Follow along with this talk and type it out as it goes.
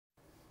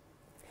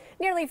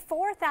Nearly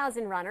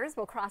 4,000 runners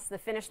will cross the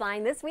finish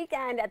line this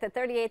weekend at the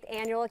 38th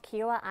annual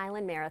Kiawah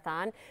Island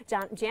Marathon.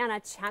 Jana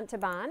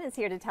Chantaban is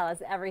here to tell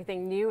us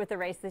everything new with the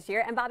race this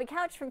year. And Bobby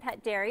Couch from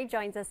Pet Dairy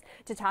joins us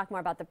to talk more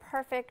about the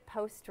perfect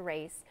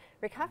post-race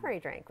recovery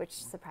drink, which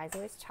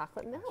surprisingly is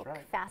chocolate milk. That's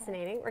right.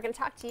 Fascinating. We're going to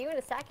talk to you in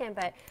a second,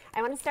 but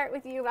I want to start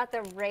with you about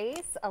the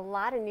race. A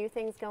lot of new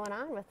things going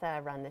on with the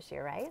run this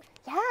year, right?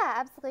 Yeah,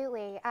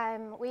 absolutely.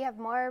 We have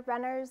more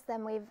runners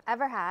than we've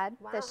ever had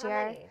this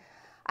year. Many?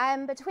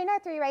 Between our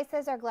three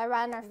races, our glow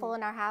run, our full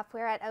and our half,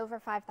 we're at over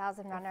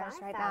 5,000 runners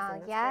right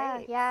now.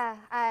 That's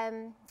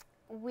great.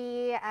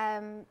 We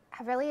have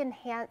really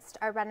enhanced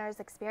our runners'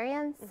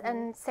 experience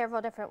in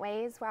several different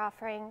ways. We're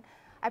offering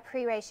a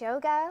pre-race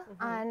yoga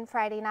on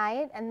Friday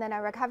night and then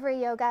a recovery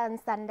yoga on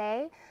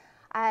Sunday.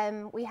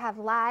 We have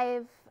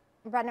live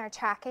runner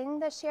tracking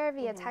this year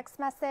via text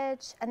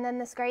message, and then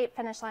this great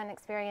finish line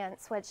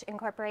experience, which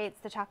incorporates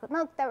the chocolate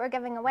milk that we're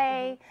giving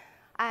away,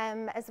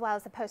 as well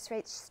as a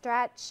post-race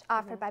stretch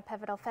offered by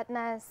Pivotal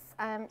Fitness.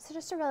 So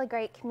just a really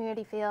great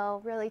community feel,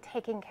 really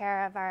taking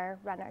care of our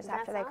runners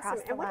after they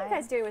cross the line. And what are you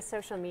guys doing with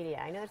social media?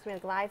 I know there's been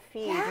like live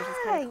feeds, which is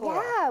kind of cool.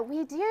 Yeah,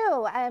 we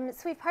do.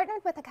 So we've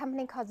partnered with a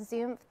company called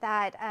Zoom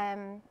that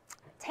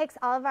takes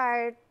all of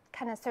our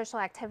kind of social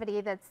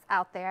activity that's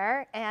out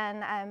there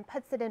and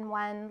puts it in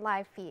one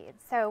live feed.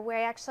 So we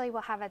actually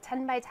will have a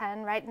 10 by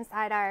 10 right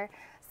inside our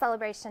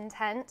celebration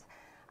tent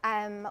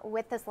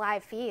with this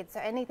live feed. So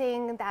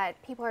anything that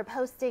people are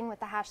posting with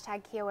the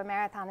hashtag Kiawah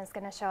Marathon is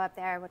going to show up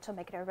there, which will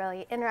make it a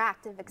really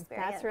interactive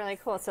experience. That's really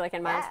cool. So like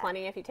in Miles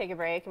 20, if you take a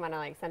break and want to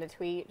like send a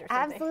tweet or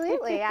something.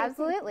 Absolutely,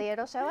 absolutely.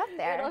 It'll show up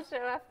there. It'll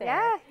show up there.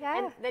 Yeah, yeah.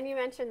 And then you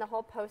mentioned the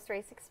whole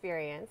post-race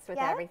experience with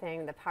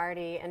everything, the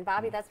party. And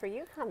Bobby, that's where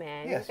you come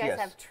in. Yes, you guys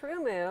have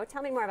True Moo.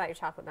 Tell me more about your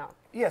chocolate milk.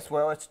 Yes,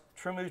 well, it's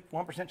True Moo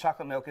 1%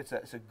 chocolate milk. It's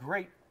a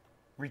great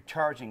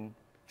recharging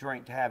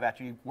drink to have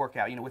after you work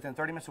out. You know, within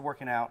 30 minutes of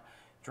working out,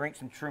 drink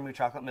some True Moo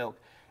chocolate milk.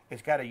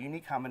 It's got a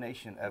unique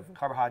combination of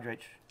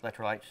carbohydrates,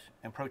 electrolytes,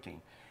 and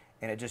protein,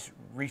 and it just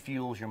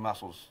refuels your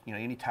muscles. You know,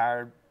 any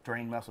tired,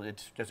 drained muscle,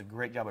 it does a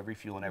great job of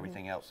refueling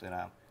everything else, and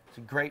it's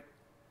a great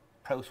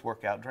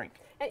post-workout drink.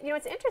 And, you know,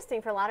 it's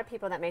interesting for a lot of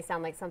people that may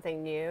sound like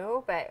something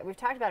new, but we've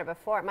talked about it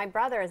before. My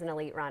brother is an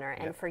elite runner,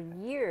 and for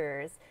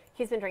years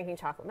he's been drinking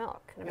chocolate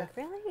milk. And I'm like,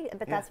 really?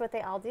 But that's what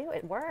they all do.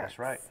 It works. That's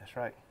right. That's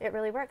right. It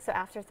really works. So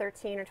after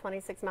 13 or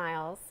 26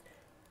 miles,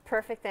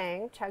 perfect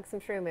thing, chug some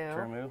True Moo.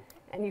 True Moo.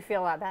 And you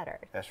feel a lot better.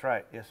 That's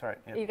right. Yes, right.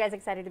 Yep. Are you guys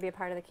excited to be a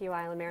part of the Kiawah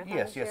Island Marathon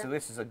Yes, this year? yes. So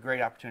this is a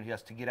great opportunity for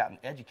us to get out and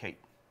educate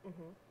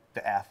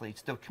the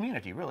athletes, the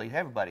community, really,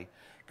 everybody.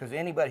 Because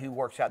anybody who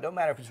works out, don't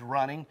matter if it's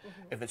running,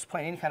 if it's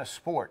playing any kind of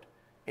sport,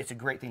 it's a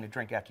great thing to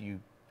drink after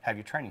you have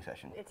your training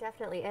session. It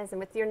definitely is. And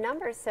with your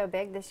numbers so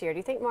big this year, do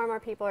you think more and more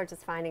people are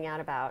just finding out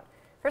about,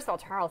 first of all,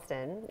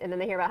 Charleston, and then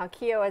they hear about how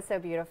Kiawah is so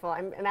beautiful? I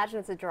imagine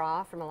it's a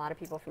draw from a lot of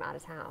people from out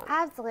of town.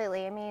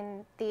 Absolutely. I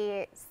mean,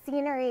 the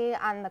scenery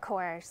on the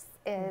course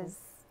is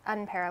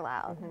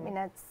unparalleled. I mean,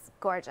 it's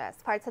gorgeous.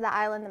 Parts of the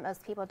island that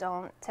most people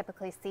don't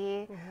typically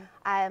see.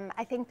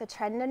 I think the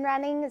trend in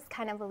running is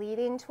kind of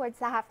leading towards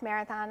the half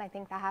marathon. I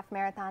think the half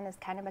marathon is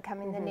kind of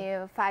becoming the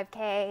new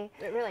 5K.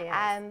 It really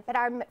is. But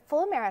our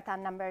full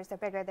marathon numbers are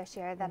bigger this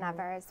year than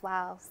ever as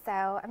well.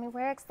 So, I mean,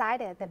 we're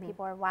excited that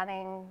people are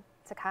wanting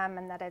to come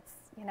and that it's,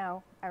 you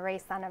know, a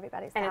race on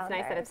everybody's calendars. And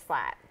it's nice that it's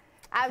flat.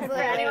 Absolutely.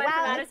 For anyone from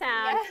out of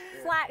town,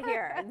 flat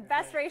here.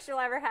 Best race you'll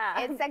ever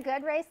have. It's a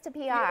good race to PR.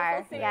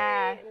 Beautiful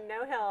scenery,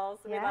 no hills.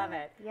 We love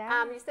it.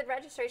 Yeah. You said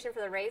registration for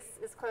the race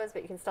is closed,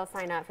 but you can still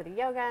sign up for the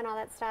yoga and all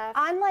that stuff.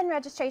 Online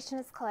registration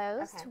is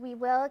closed. Okay. We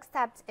will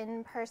accept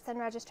in-person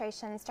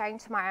registration starting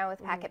tomorrow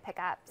with packet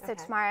pickup. So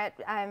tomorrow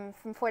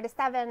from 4 to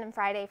 7 and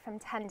Friday from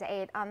 10 to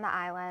 8 on the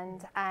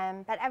island.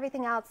 But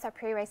everything else, our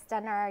pre-race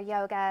dinner, our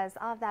yogas,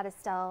 all of that is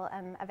still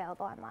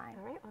available online.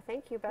 All right. Well,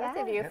 thank you both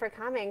of you for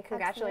coming.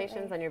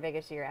 Congratulations on your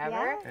biggest year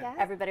ever.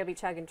 Everybody will be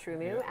chugging True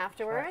Moo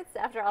afterwards,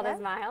 after all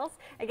those miles.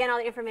 Again, all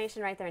the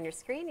information right there on your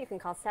screen. You can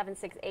call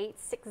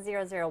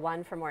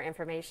 768-6001 for more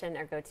information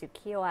or go to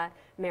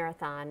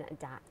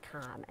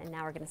kiawahmarathon.com. And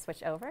now we're going to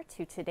switch over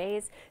to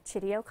today's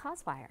Chideo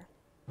Causewire.